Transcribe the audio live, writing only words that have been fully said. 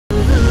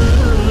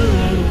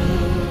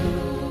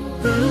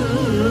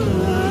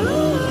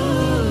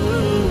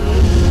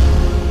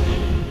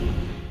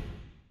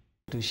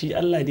to shi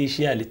Allah dai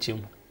shi ya halicce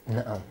mu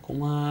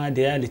kuma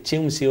da ya halicce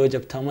mu sai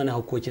wajabta mana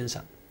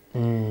hakokinsa.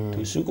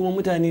 To su kuma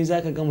mutane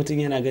zaka ga mutum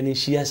yana ganin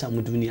shi ya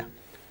samu duniya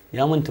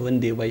ya manta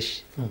wanda ya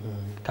bashi.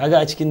 Kaga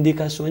a cikin dai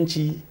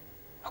kasuwanci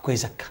akwai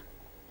zakka,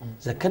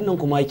 zakkan nan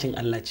kuma hakkin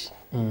Allah ce.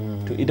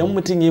 To idan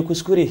mutum ya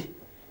kuskure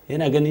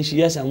yana ganin shi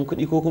ya samu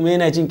kuɗi ko kuma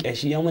yana jin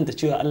kyashi ya manta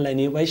cewa Allah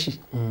ne ya bashi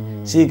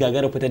sai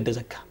gagara fitar da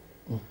zakka.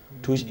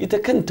 To ita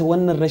kanta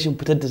wannan rashin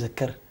fitar da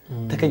zakkar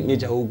ta kan iya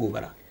jawo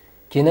gobara.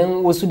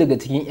 Kenan wasu daga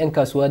cikin 'yan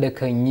kasuwa da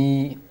kan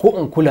yi ko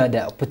in kula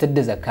da fitar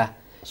da zakka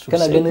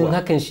kana ganin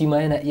hakan shi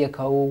ma yana iya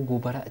kawo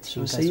gobara a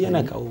cikin kasuwa? Sosai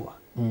yana kawowa.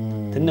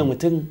 Tunda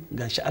mutum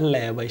gashi Allah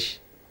ya bashi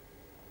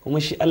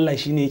kuma shi Allah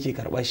shine yake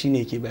karba shine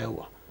yake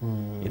bayarwa.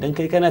 Idan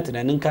kai kana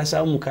tunanin ka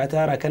samu ka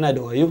tara kana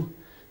da wayo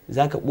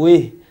zaka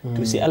boye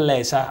to sai Allah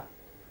ya sa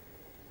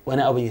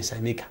wani abin ya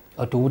same ka.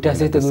 Wato wuta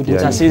sai ta zo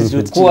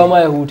ta kowa ma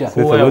ya huta.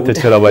 Kowa ya huta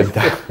cira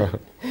banta.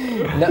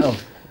 Na'am.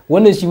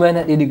 Wannan shi ma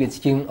yana ɗaya daga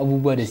cikin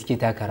abubuwa da suke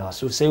taka rawa.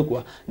 Sosai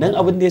kuwa. Dan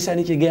abin da yasa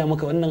nake gaya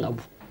maka wannan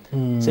abu.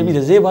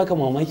 Saboda zai baka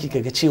mamaki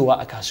kaga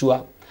cewa a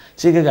kasuwa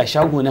sai ga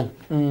shago nan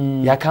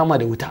ya kama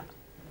da wuta.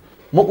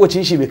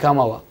 Makocin shi bai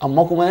kama ba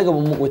amma kuma na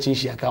gaban makocin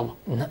shi ya kama.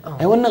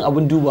 Ai wannan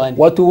abun dubawa ne.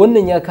 Wato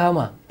wannan ya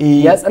kama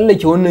ya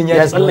tsallake wannan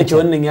ya tsallake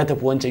wannan ya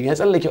tafi wancan ya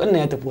tsallake wannan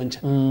ya tafi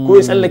wancan ko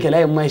ya tsallake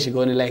layin ma ya shiga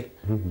wani layi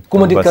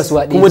kuma duk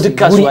kasuwa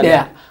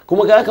ɗaya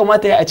kuma ga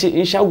kamata ya ce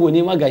in shago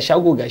ne ma ga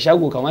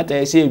shago kamata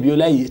ya sai ya biyo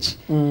layi ya ci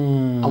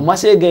amma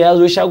sai ga ya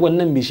zo shagon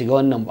nan bai shiga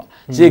wannan ba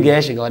sai ga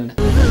ya shiga wannan.